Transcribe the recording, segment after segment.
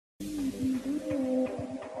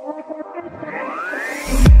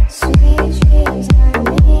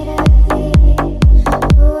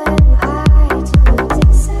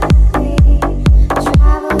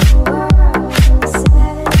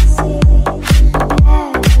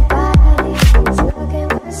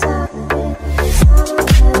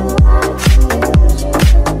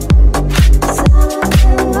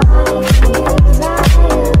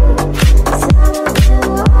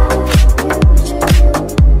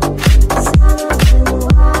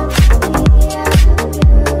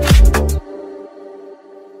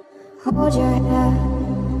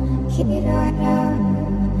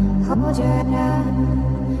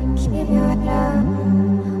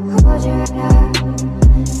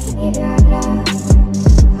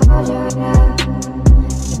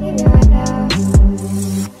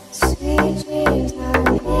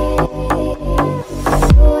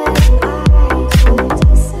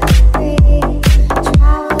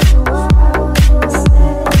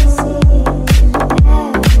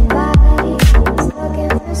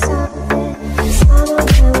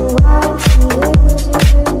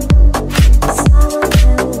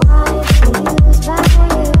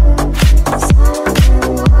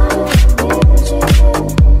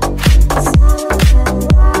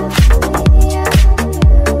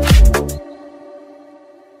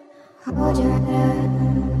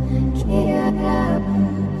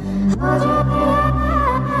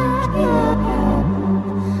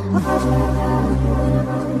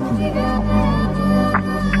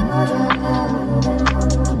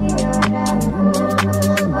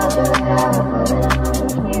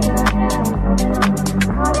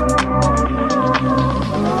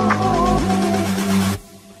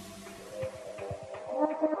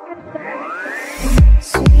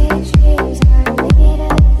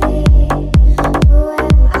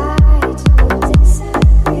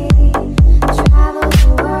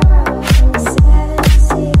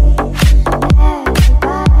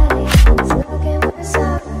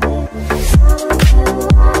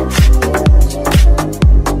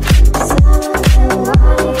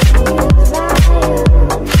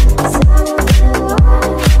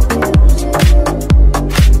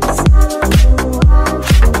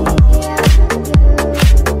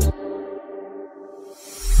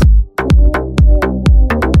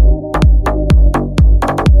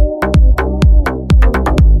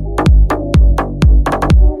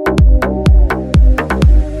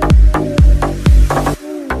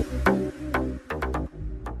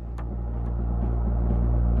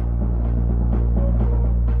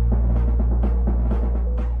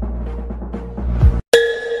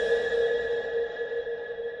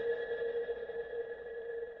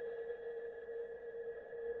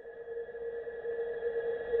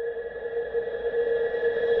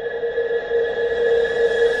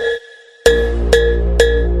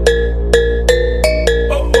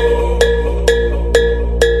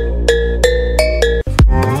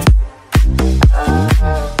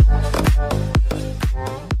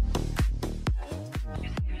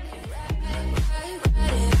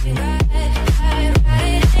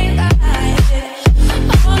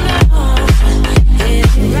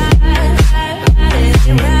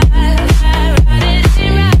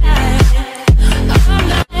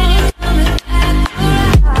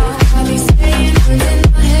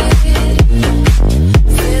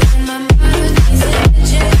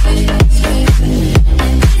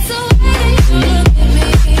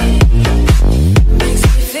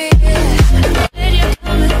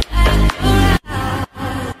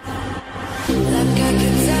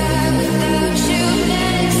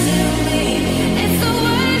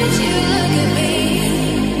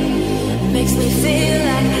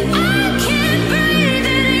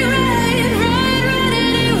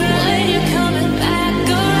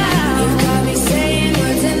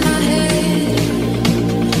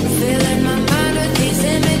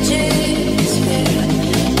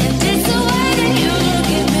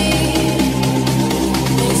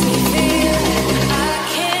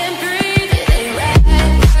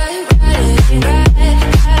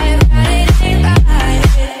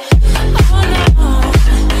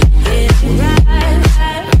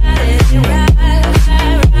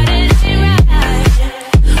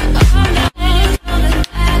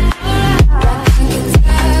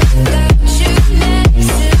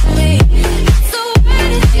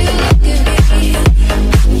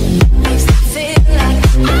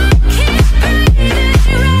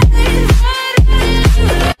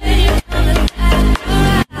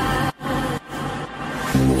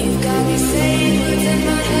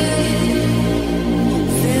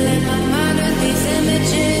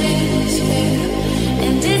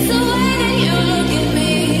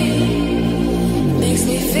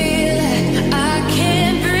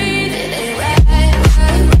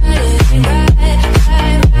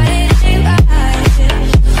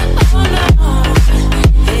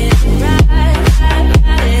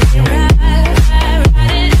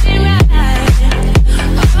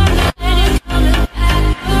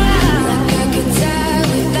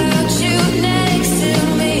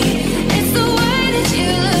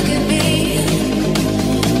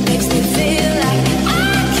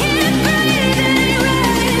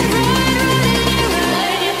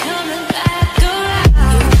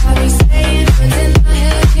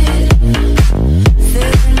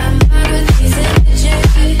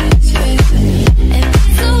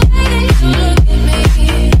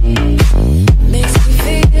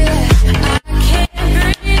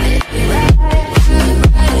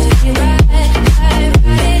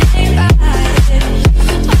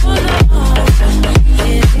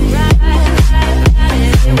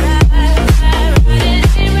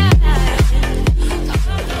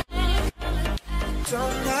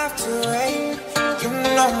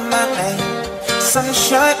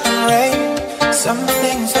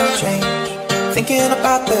Thinking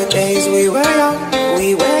about the days we were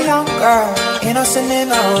younger, innocent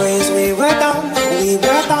in our ways. We were dumb,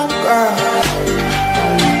 girl.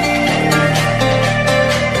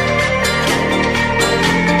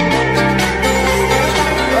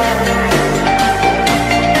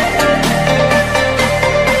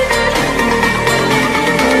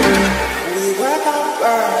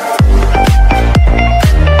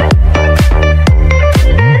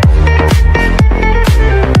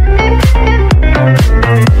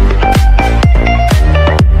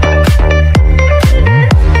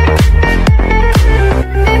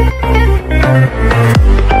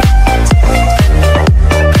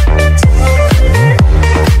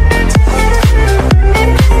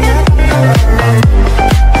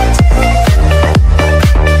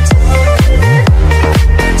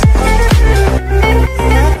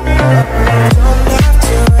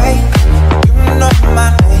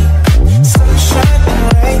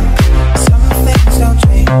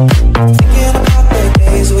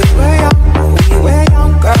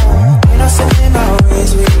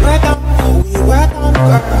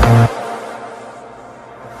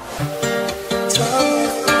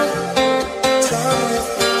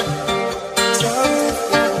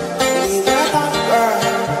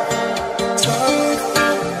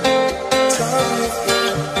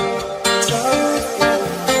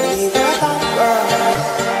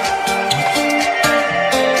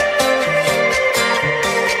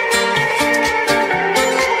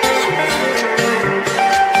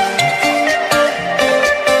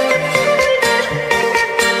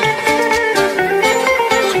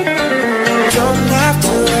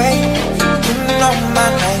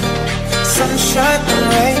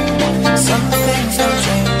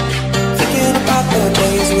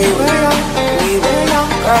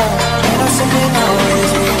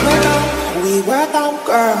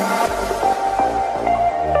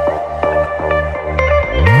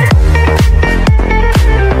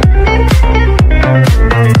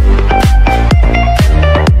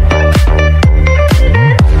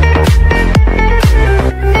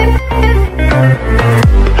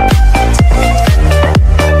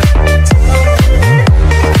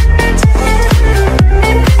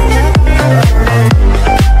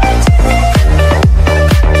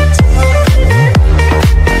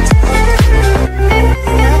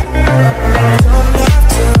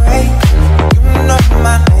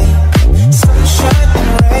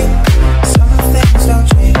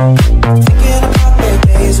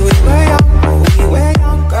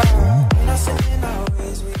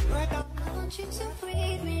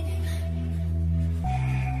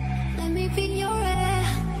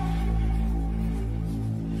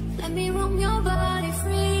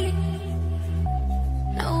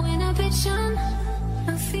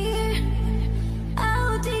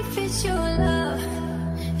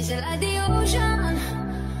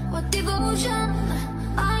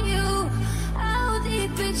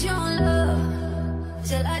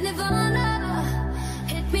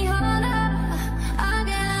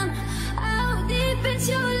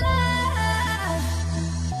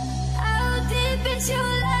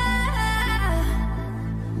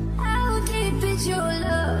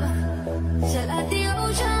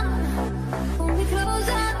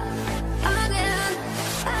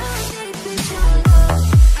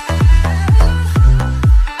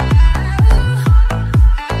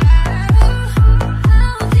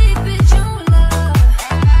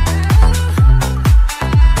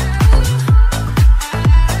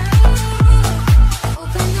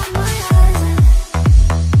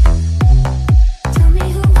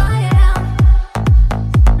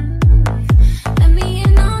 Let me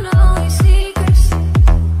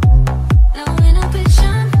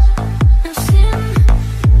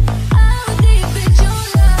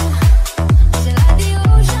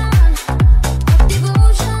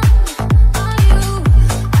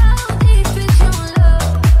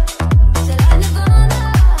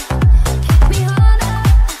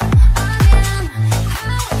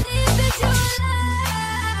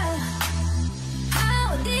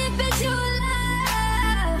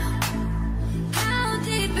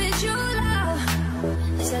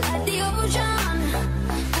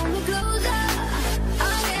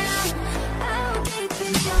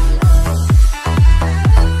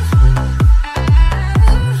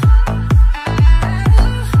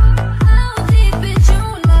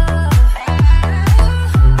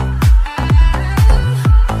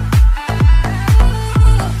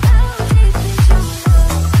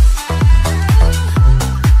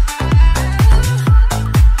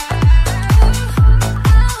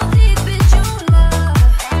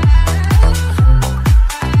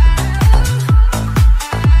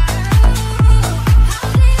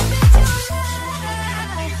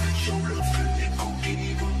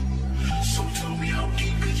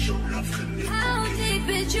How deep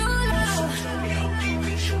is your love?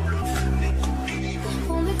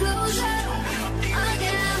 Hold me closer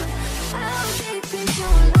again. How deep is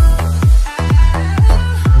your love?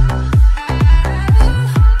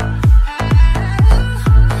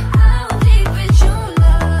 How deep is your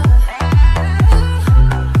love?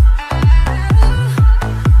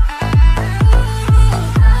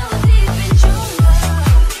 How deep is your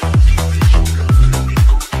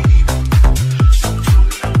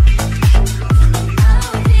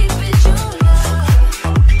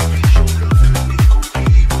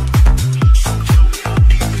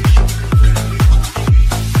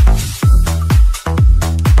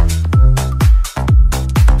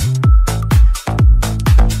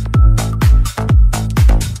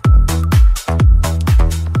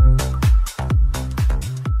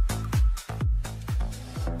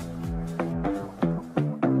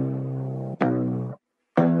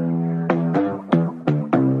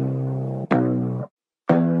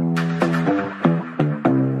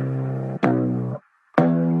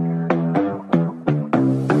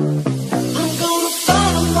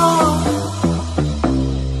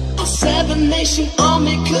Nation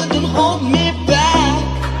army couldn't hold me back.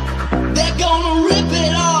 They're gonna rip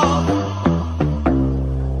it off,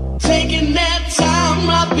 taking their time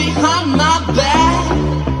right behind my back.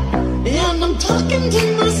 And I'm talking to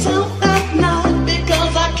myself at night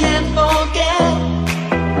because I can't forget.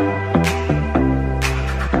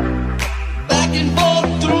 Back and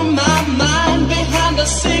forth through my mind behind a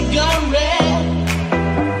cigarette.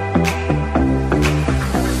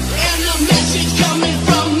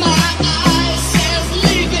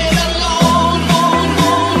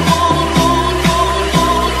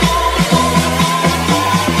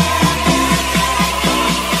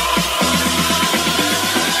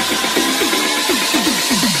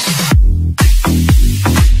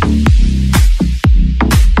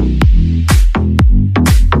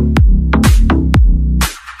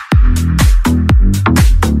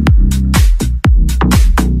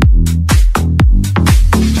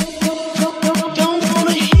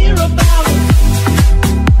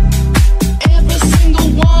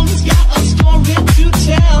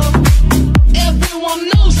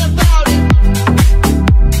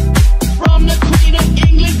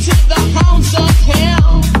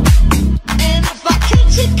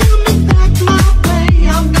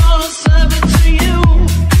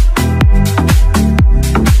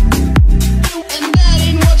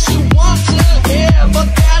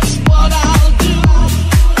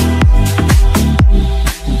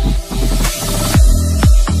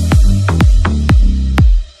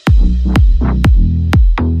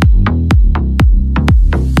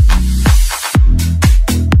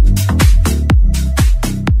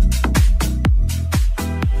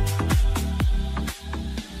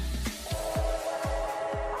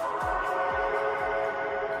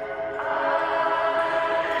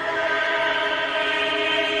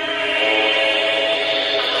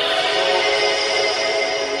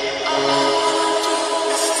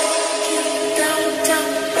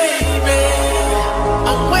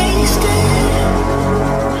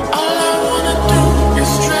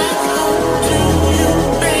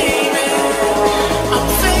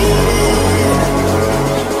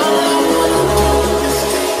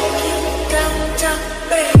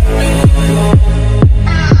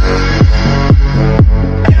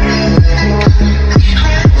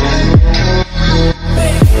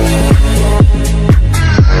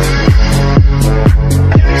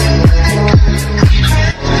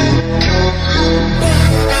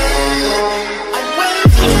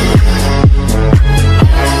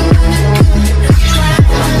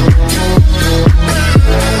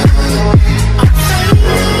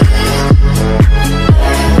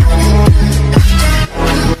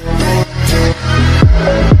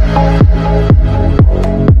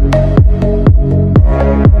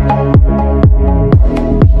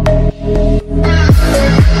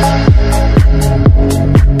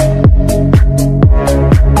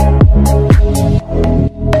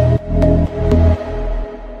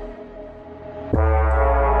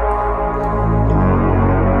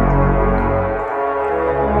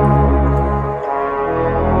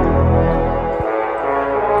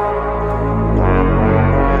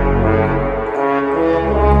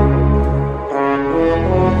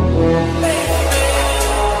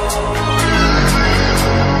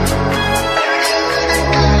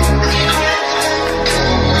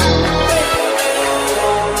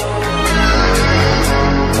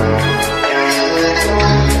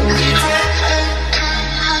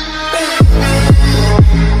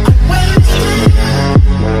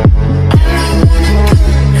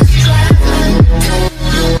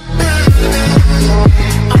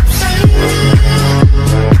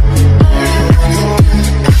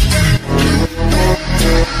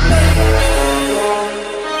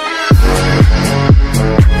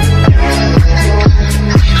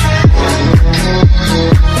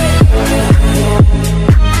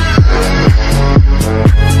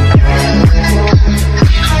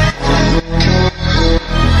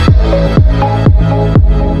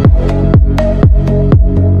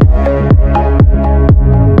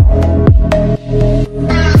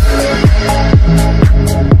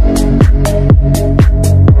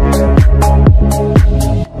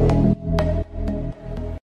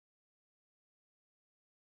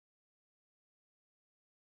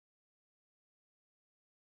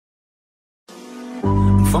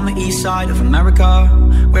 I'm from the east side of America,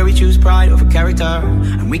 where we choose pride over character.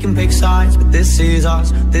 And we can pick sides, but this is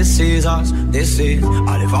us, this is us, this is.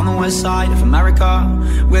 I live on the west side of America,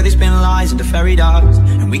 where they spin lies into fairy dust.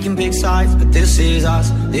 And we can pick sides, but this is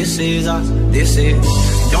us, this is us, this is.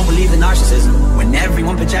 Don't believe the narcissism, when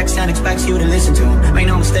everyone projects and expects you to listen to them. Make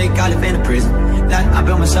no mistake, I live in a prison that I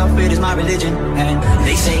built myself, it is my religion. And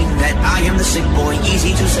they say that I am the sick boy,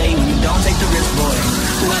 easy to say when you don't take the risk, boy.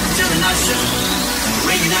 Welcome to the narcissism,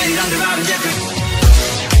 we're united under our objective.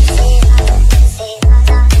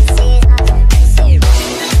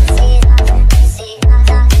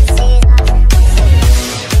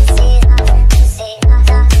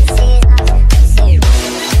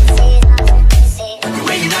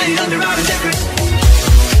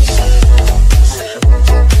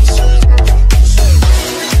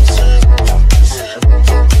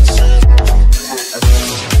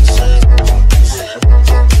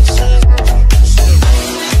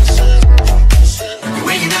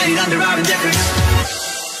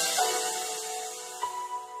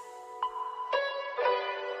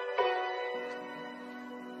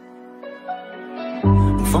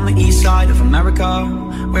 From the east side of America,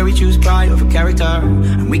 where we choose pride over character.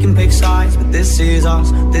 And we can pick sides, but this is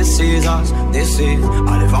us, this is us, this is.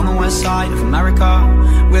 I live on the west side of America,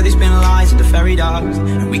 where they spin lies into fairy dust.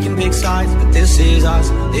 And we can pick sides, but this is us,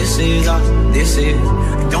 this is us, this is.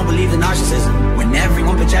 And don't believe the narcissism, when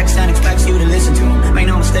everyone projects and expects you to listen to them. Make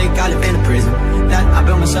no mistake, I live in a prison that I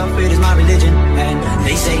built myself, it is my religion. And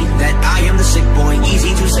they say that I am the sick boy,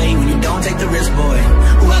 easy to say when you don't take the risk, boy.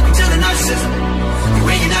 Welcome to the narcissism,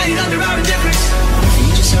 we're united under our indifference.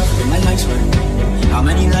 Feed yourself with my life's worth. How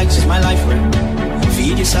many likes is my life worth?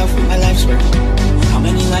 Feed yourself with my life's worth. How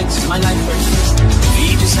many likes is my life worth?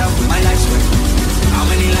 Feed yourself with my life's worth. How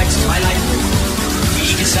many likes is my life worth?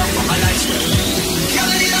 Feed yourself with my life's worth. How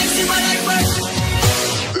many likes is my life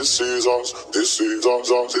worth? This is us, this is us,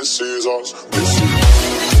 this is us, this is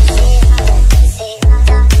us.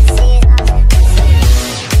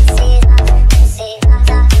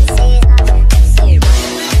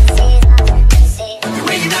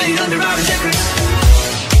 Under our indifference.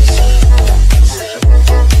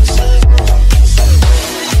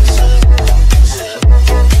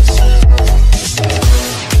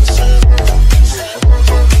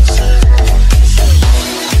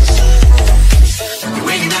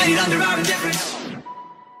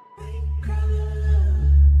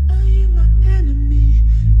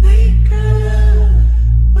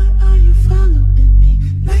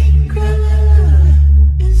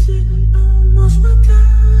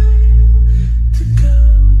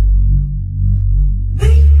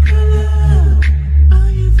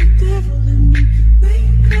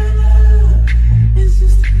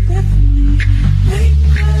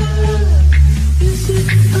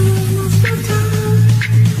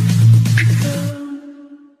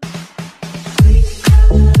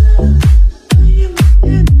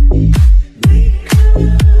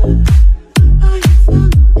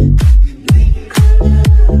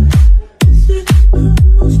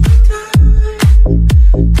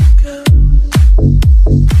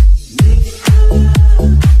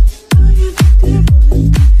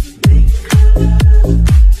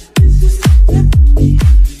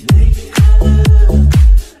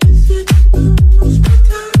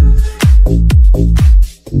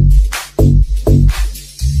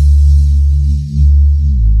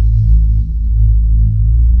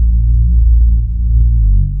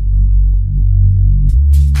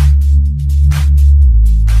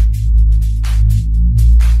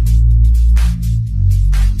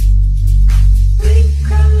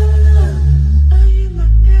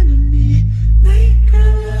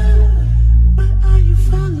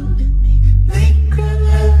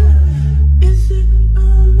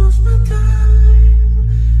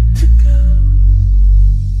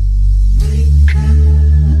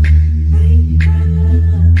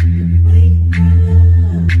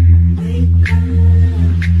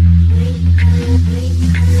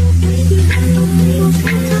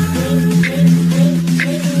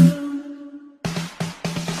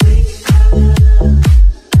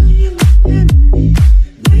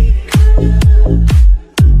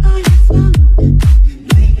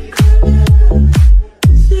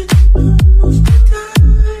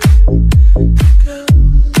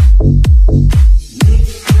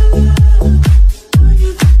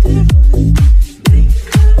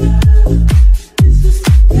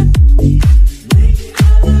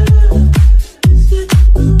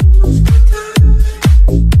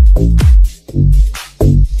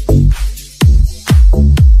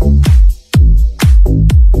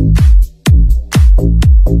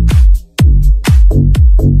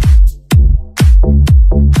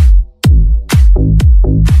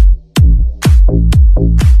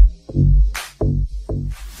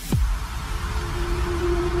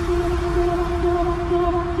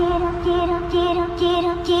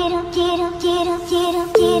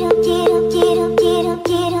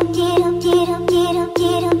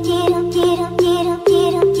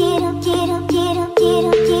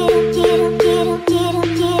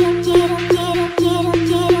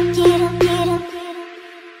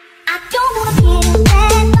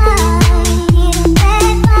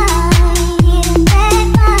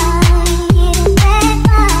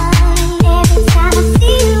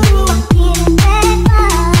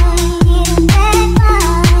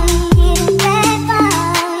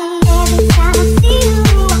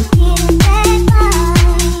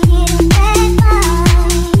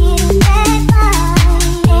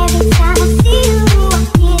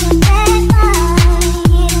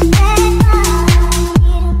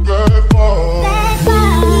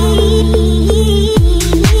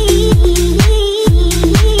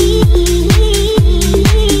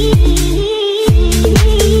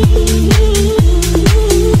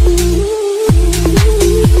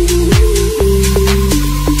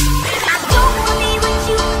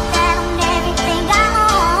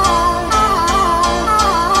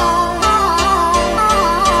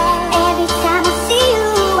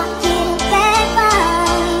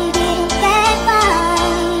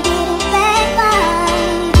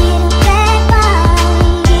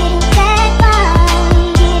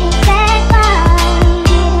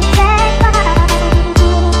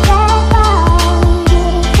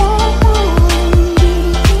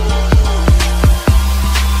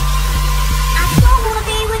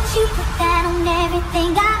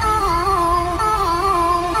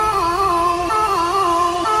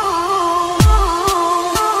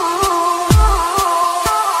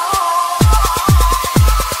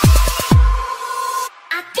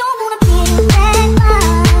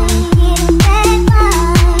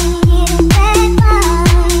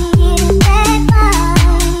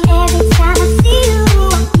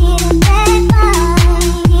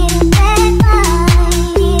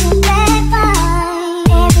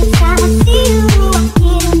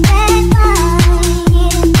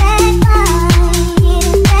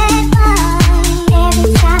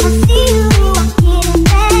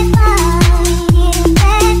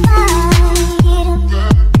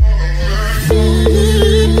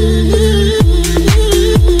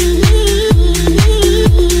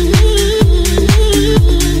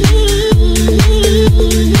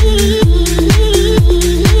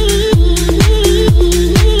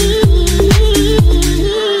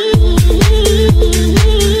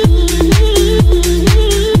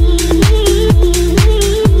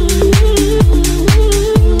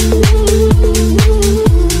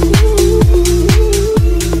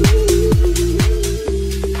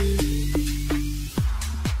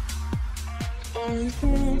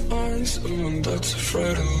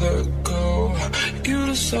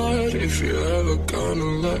 if you're ever gonna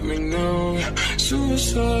let me know.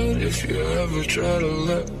 Suicide if you ever try to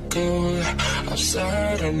let go. I'm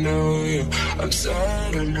sad, I know you. I'm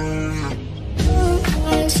sad, I know you.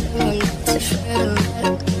 Someone that's afraid to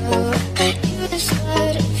let go. You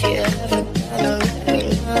decide if you ever gonna let me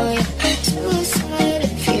know. Suicide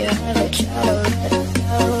if you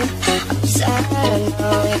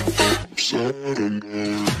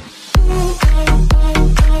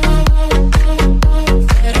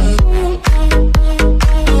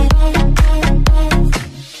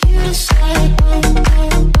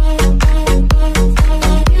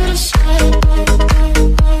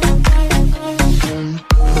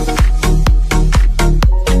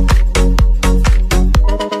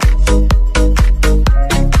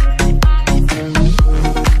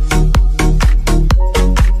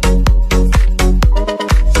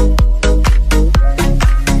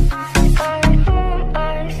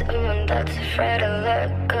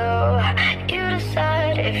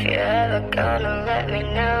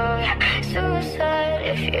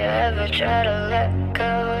ever try to let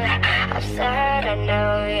go. I'm sad, I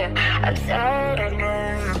know you. I'm sad, I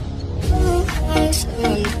know you.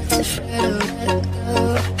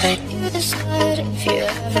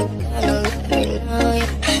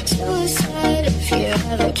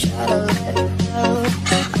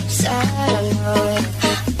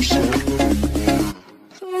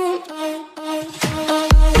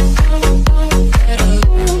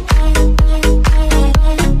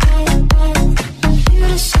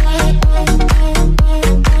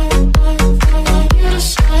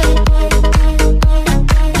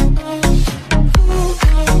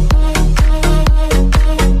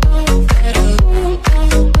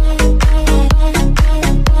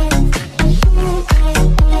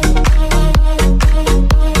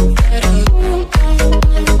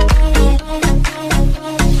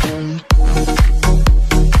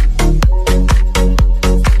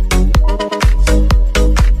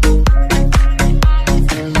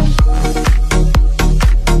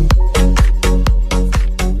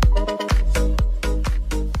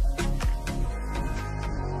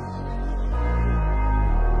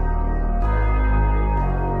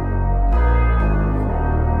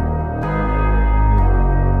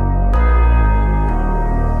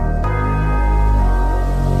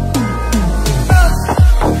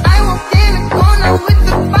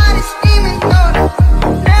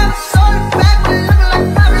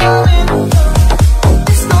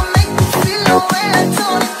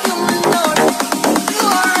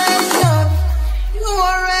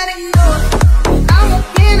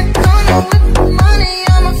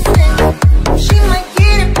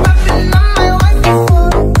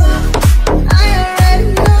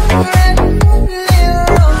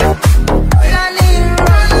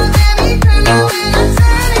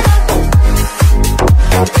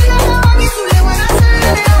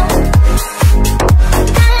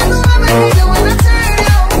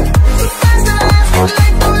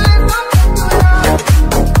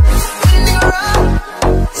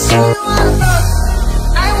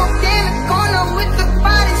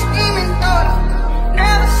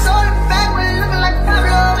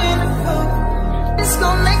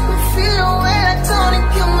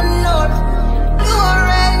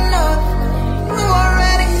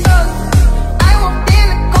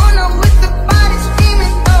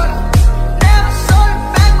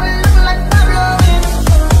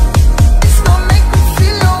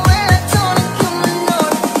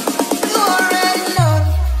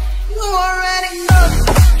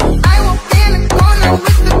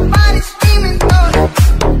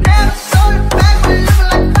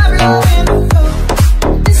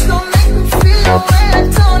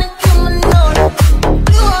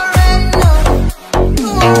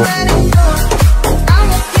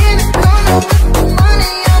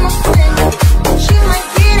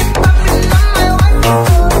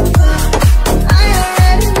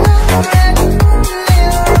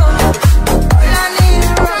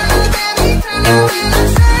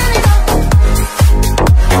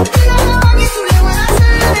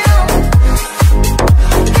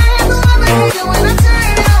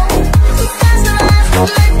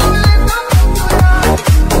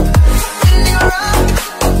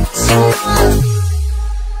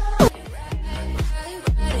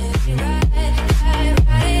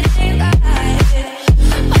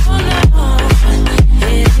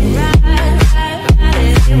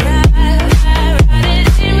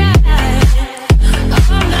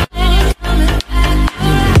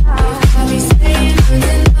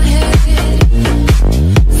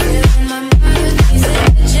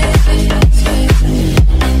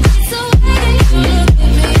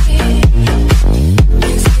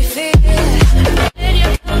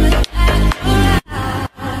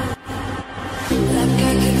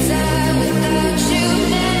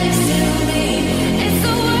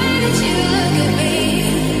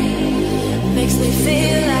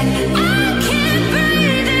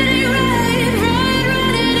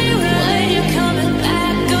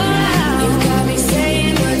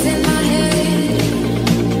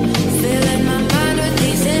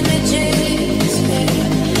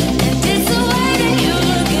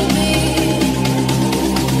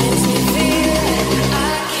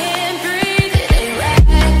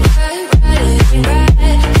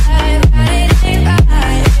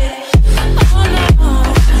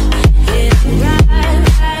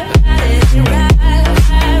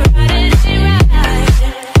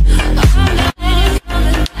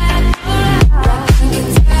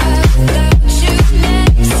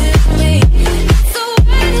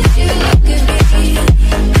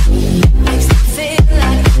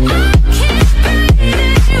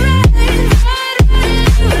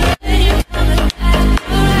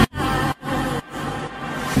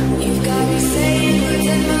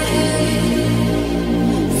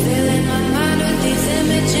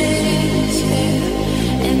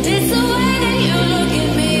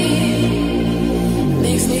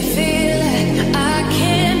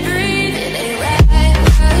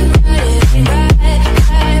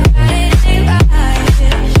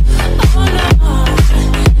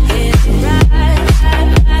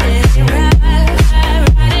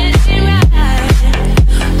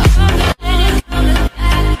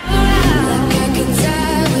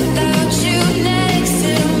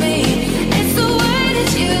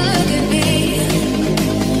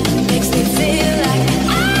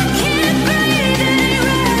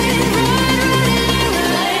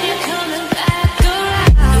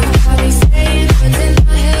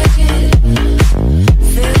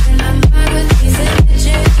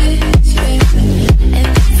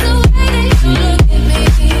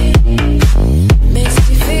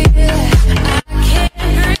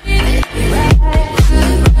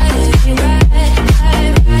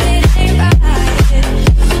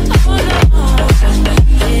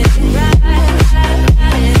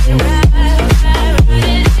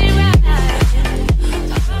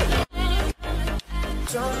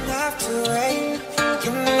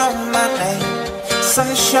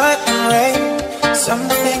 sunshine and rain, some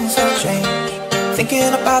things don't change.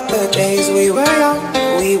 Thinking about the days we were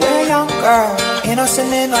younger,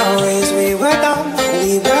 innocent in our ways. We were dumb,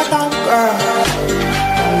 girl.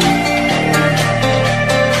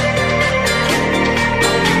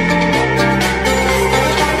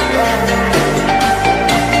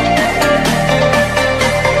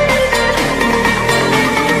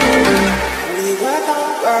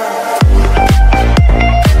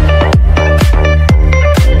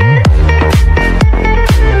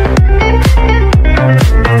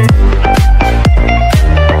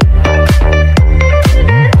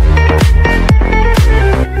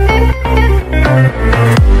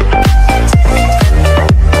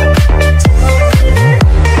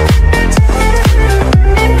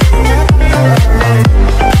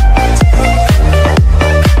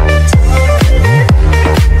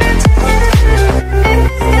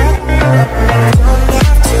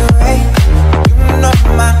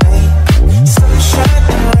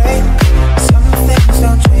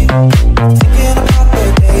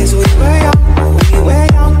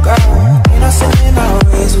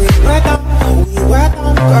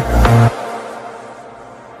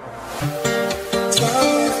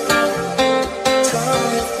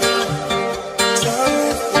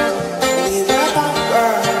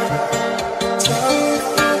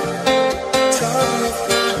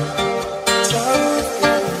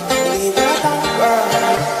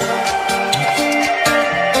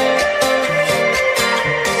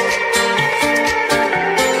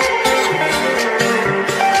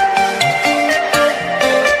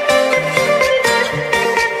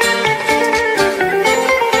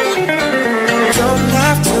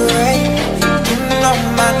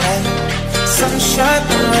 Sunshine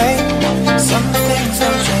and rain, some things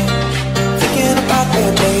don't change. Thinking about the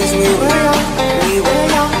days we were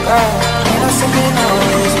younger, innocent in our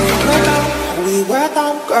ways. We were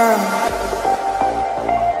dumb, girl.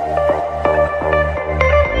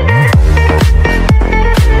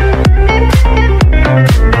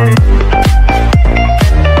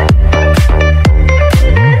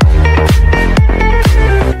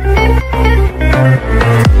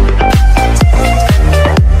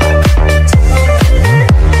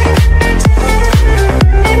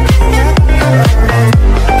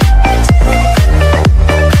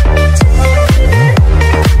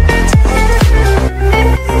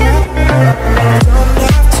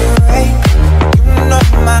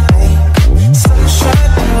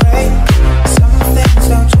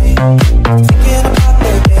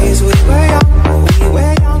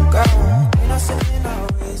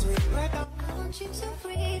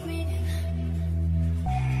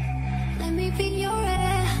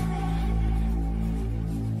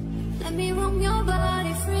 Let me roam your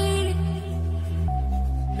body free.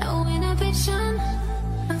 No inhibition,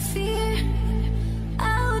 no fear.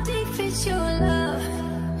 How deep is your love?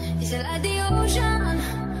 Is it like the ocean?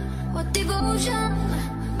 What devotion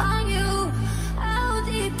are you? How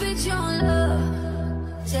deep is your love?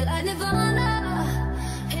 Is it like Nirvana?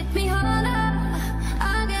 Hit me harder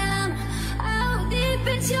again. How deep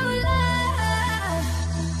is your love?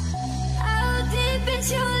 How deep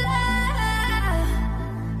is your love?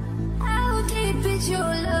 Deep is your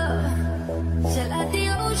love, is it like the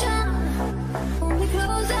ocean? When we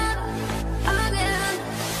close up again,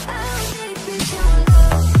 how deep is your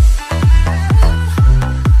love?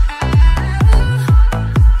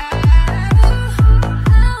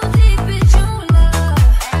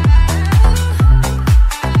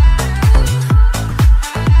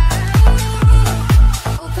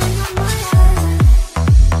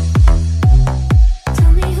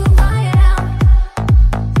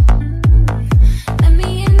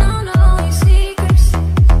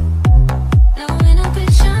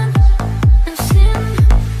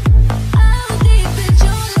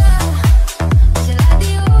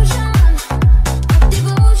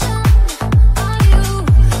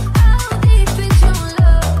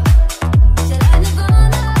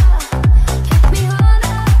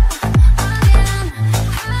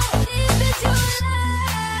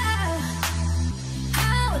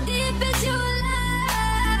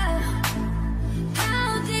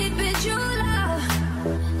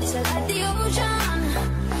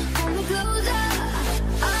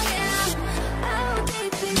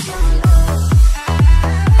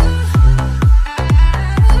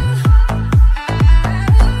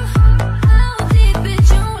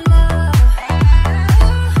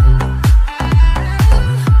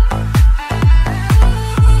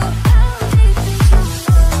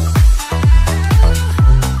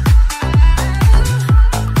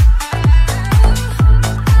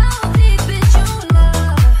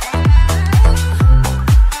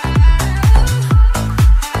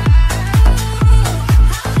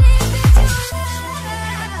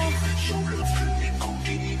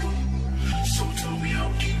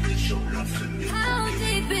 How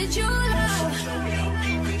deep is your love?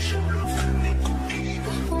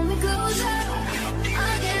 Pull me closer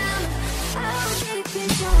again. How deep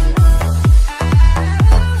is your love?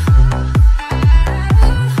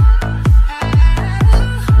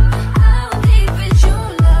 How deep is your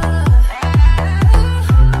love?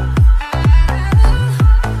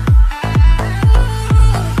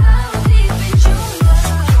 How deep is your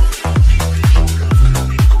love?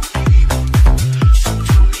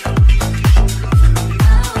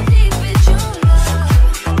 How deep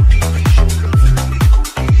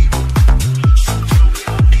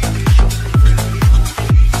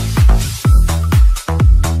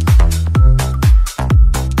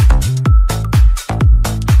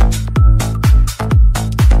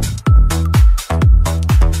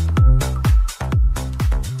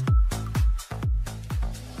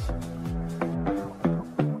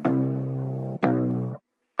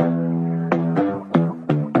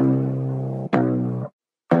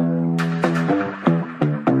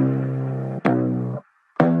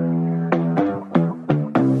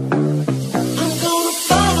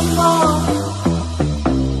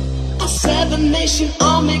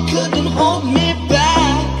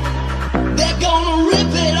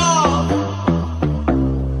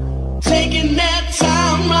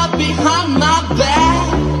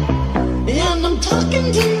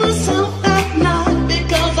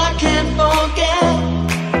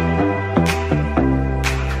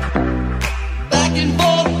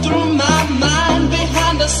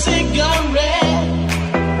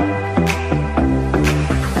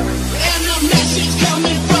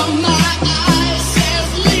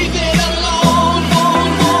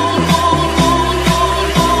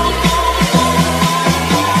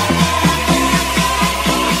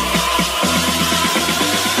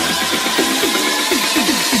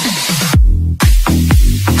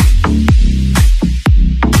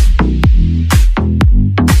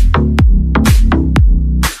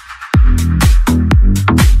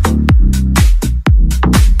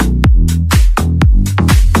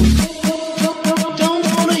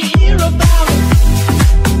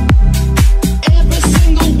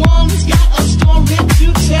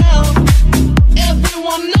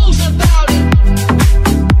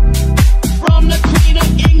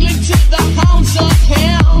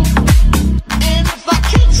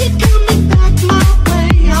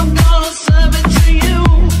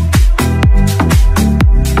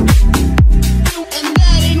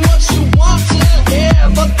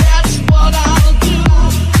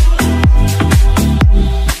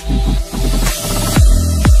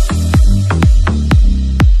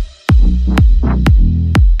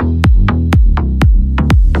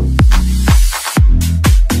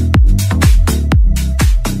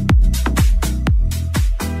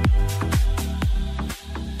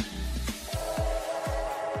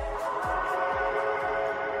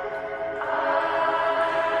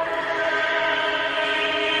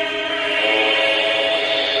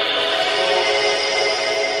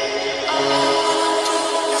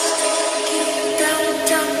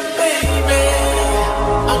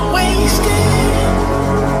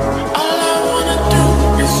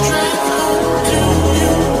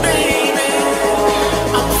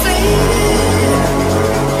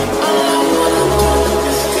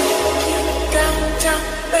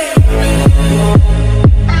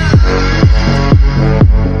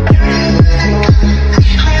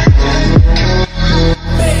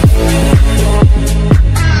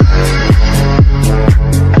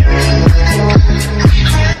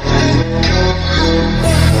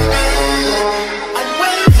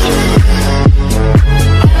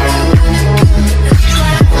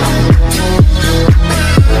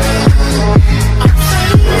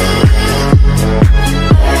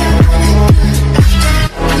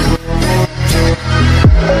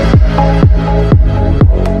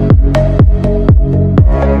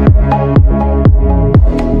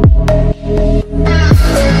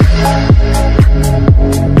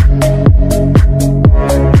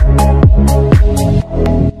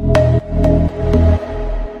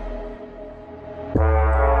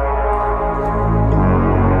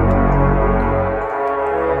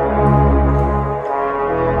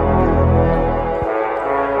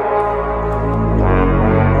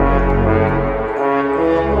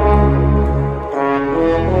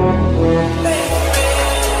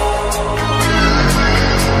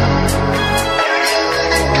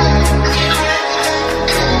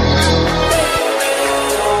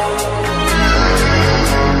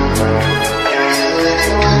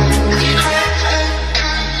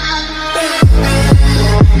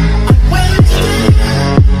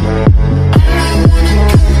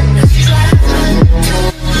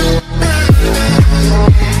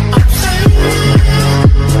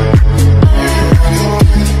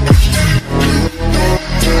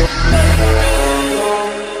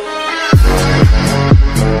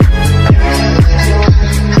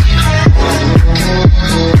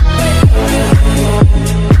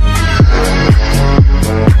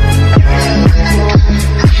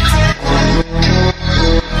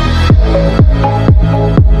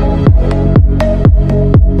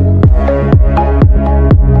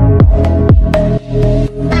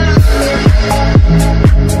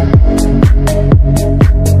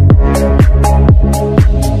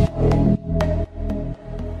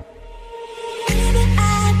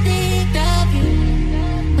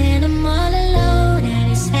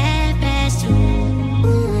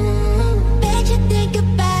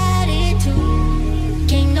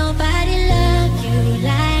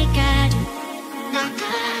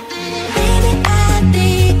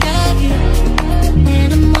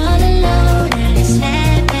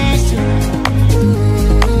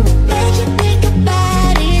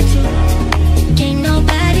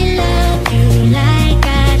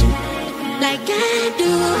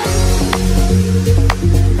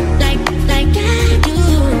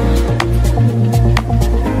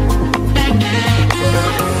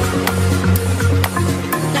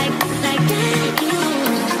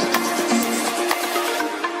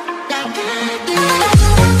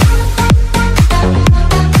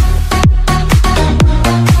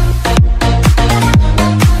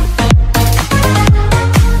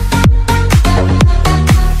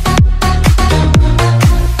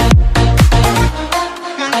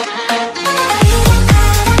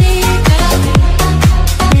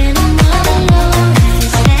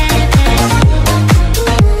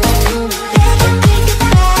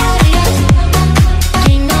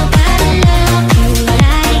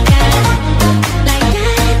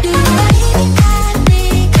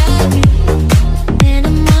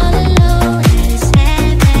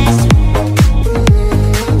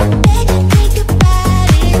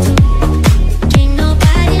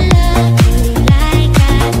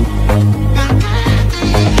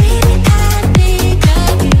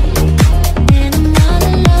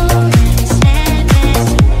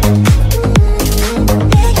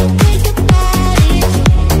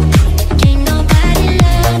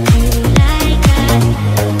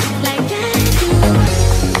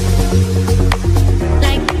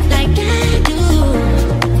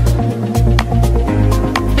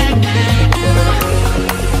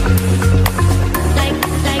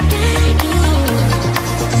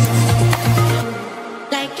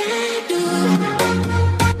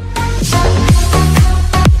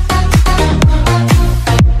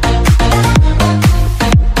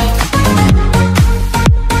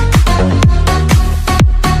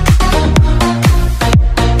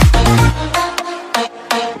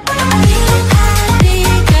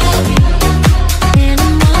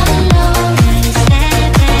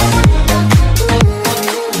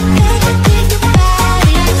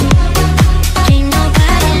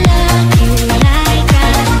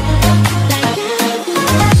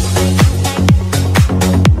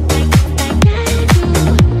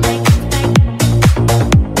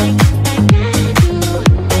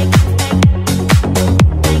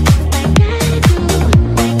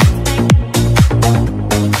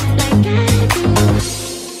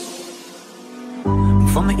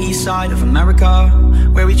from the east side of America,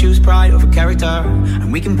 where we choose pride over character,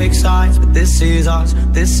 and we can pick sides, but this is us,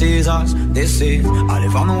 this is us, this is. I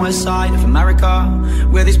live on the west side of America,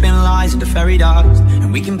 where they spin lies into fairy dust,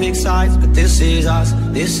 and we can pick sides, but this is us,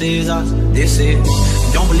 this is us, this is.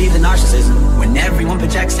 Don't believe the narcissism, when everyone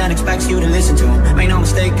projects and expects you to listen to them. Make no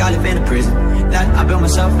mistake, I live in a prison that I built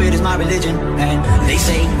myself, it is my religion. And they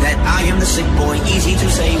say that I am the sick boy, easy to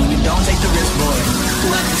say when you don't take the risk, boy.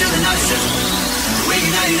 Welcome to the narcissism, we're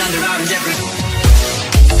united under our indifference.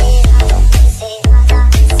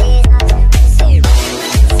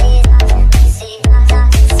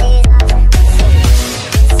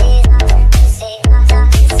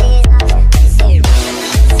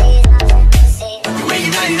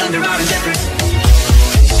 Under our indifference.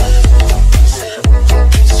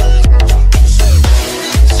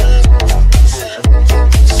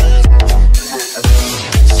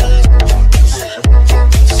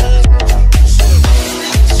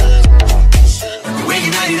 We're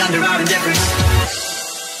united under our indifference.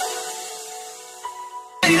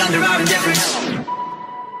 United under our indifference.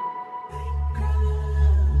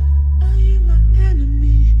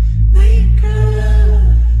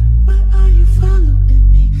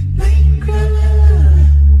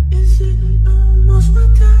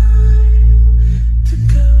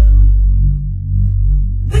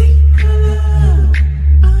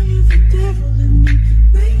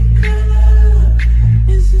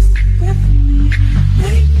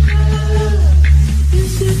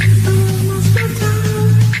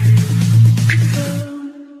 Go.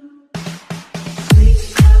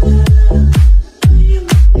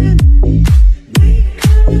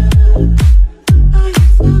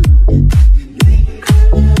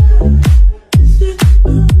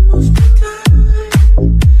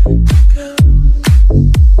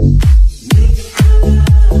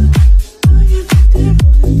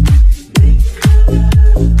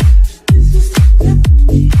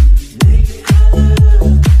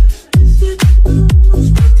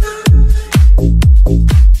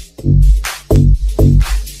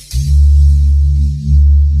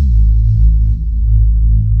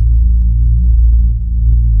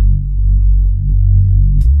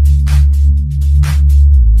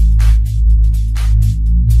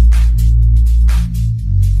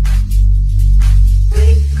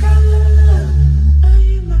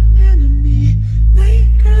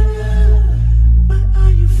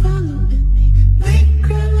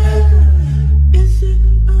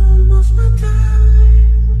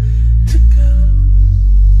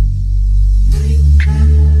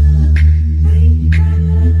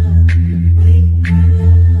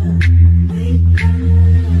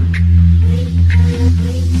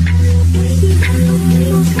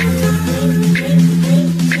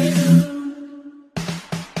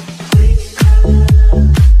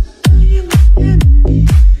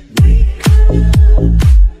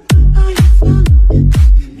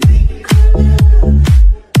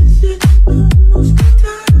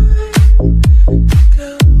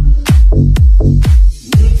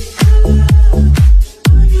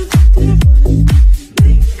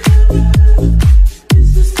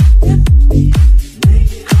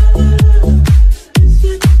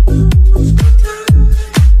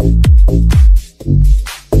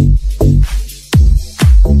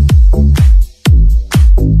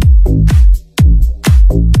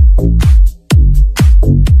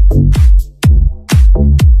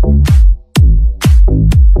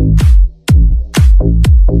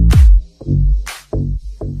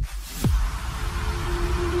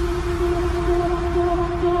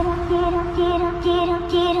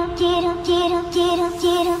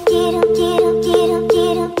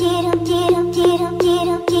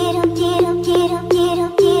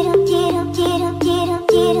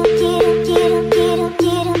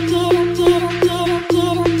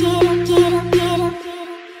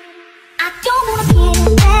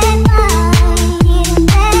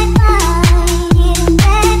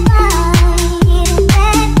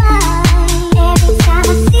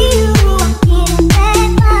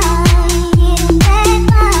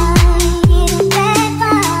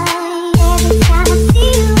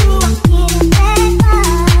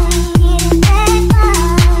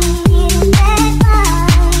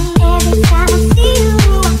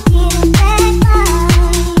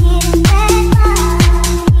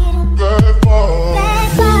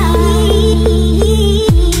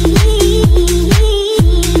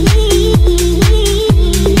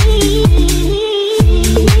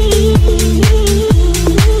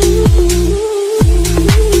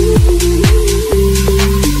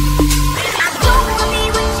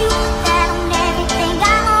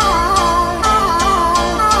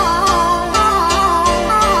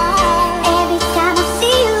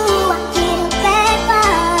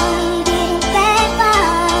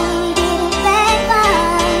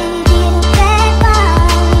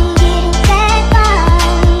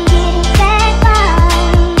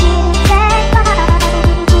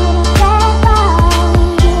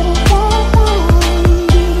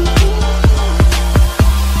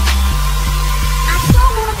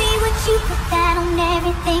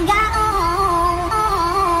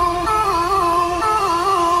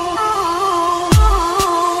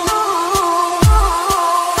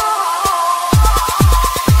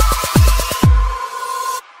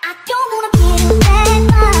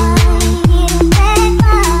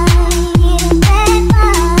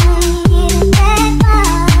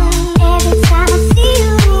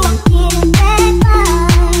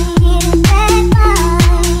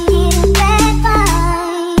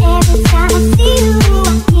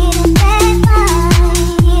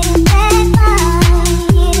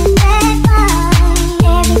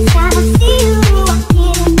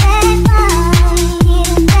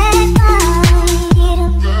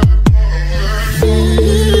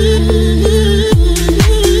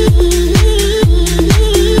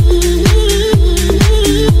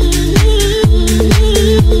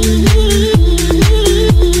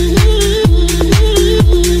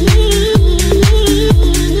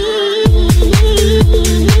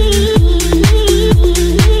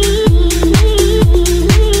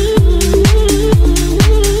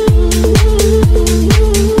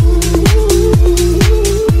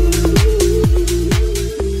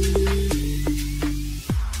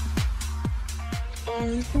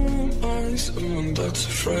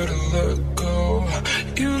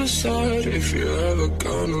 decide if you're ever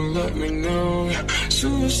gonna let me know.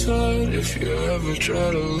 Suicide if you ever try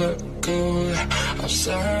to let go. I'm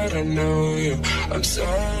sad, I know you. I'm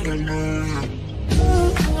sad, I know you.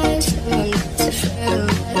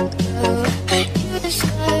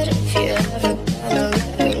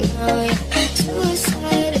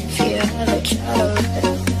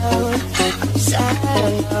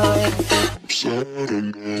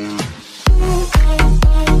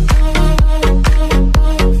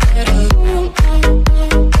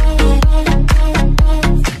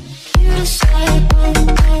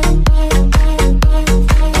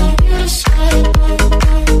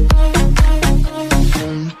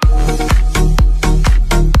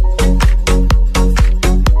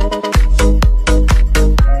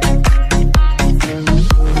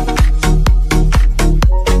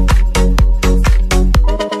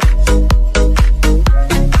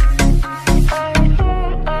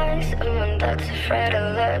 Someone that's afraid to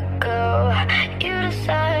let go. You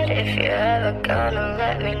decide if you ever gonna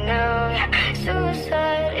let me know.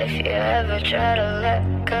 Suicide if you ever try to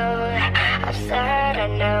let go. I'm sad, I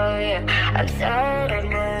know you. I'm sad, I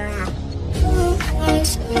know you.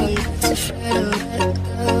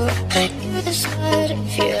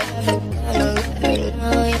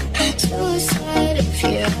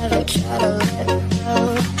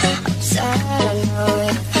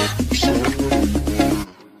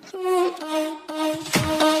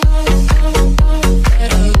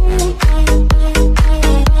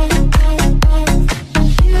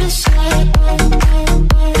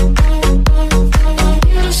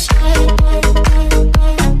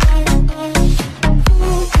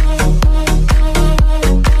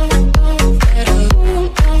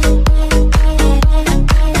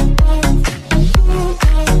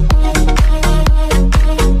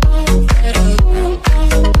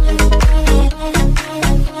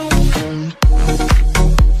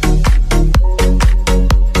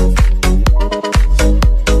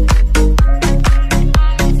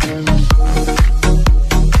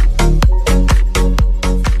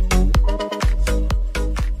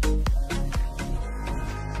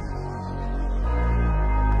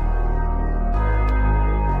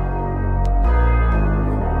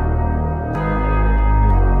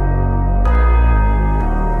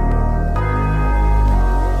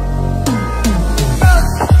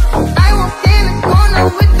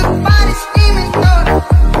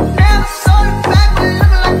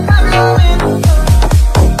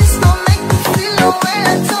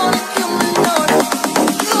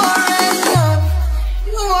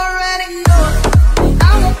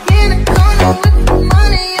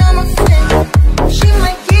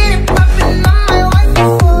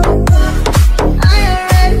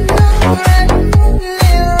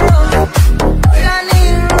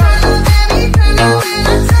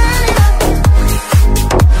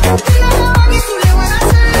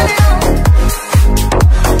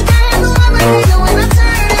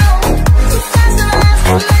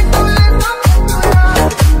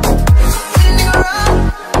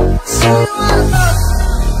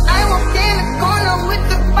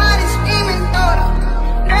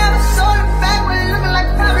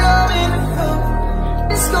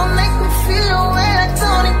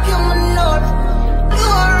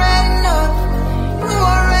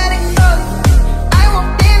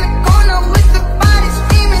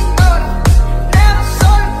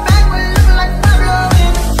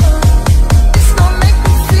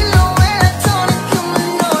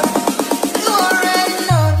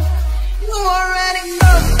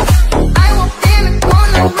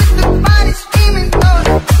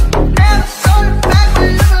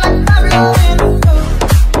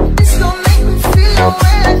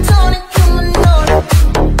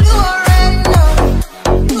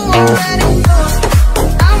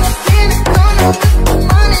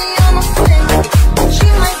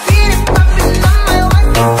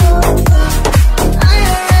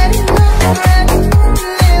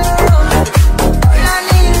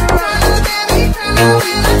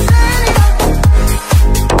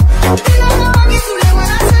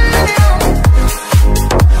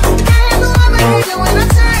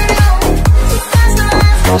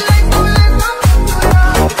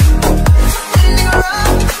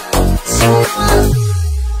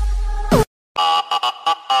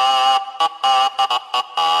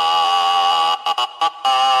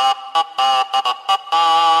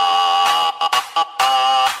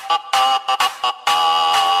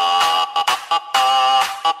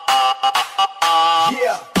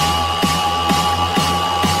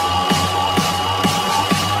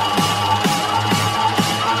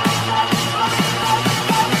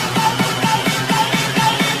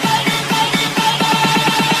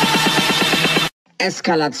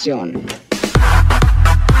 Eskalation.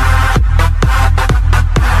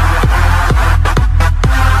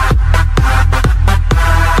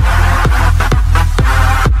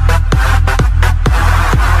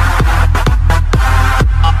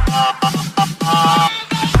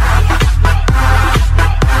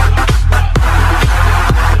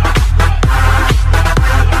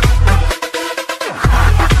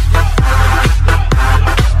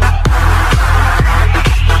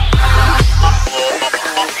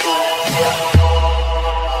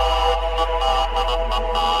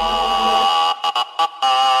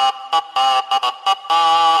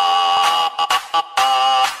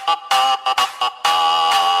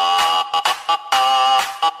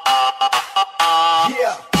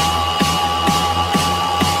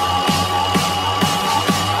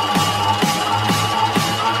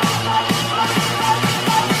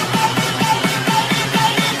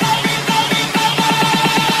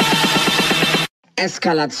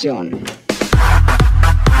 Eskalation.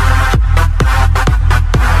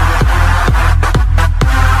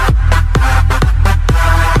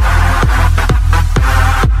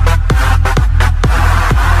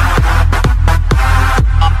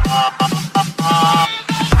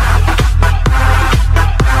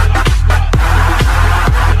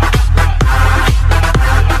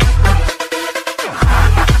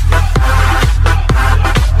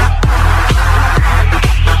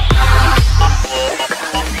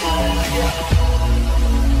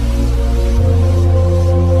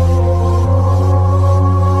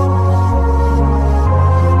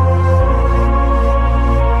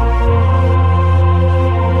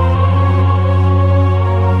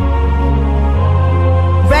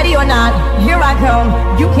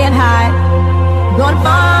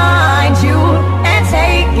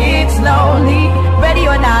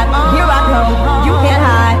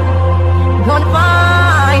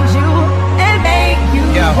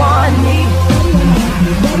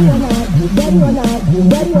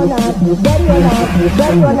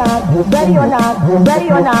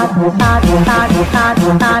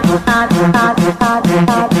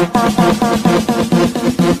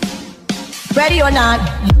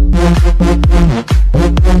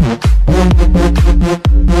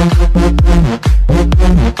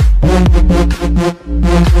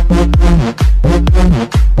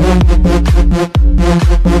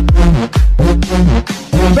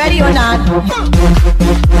 Ready or not?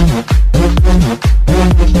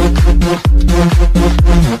 Ready or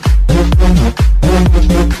not?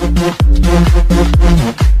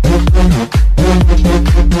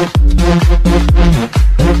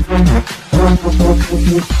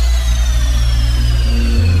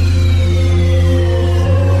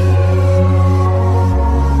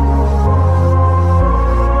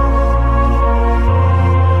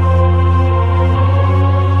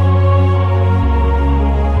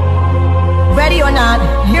 Ready or not,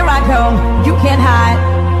 here I go, you can't hide.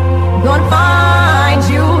 Gonna find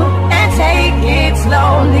you and take it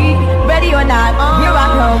slowly. Ready or not, here I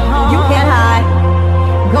go, you can't hide.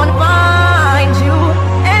 Gonna find you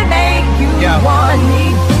and make you want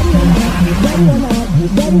me.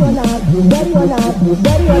 Ready or not, ready or not,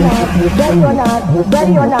 ready or not, ready or not,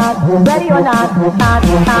 ready or not, ready or not,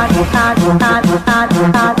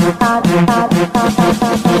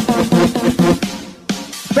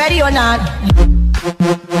 ready or not.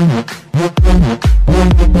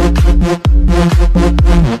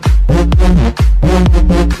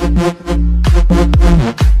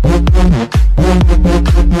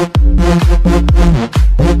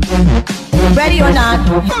 Ready or not.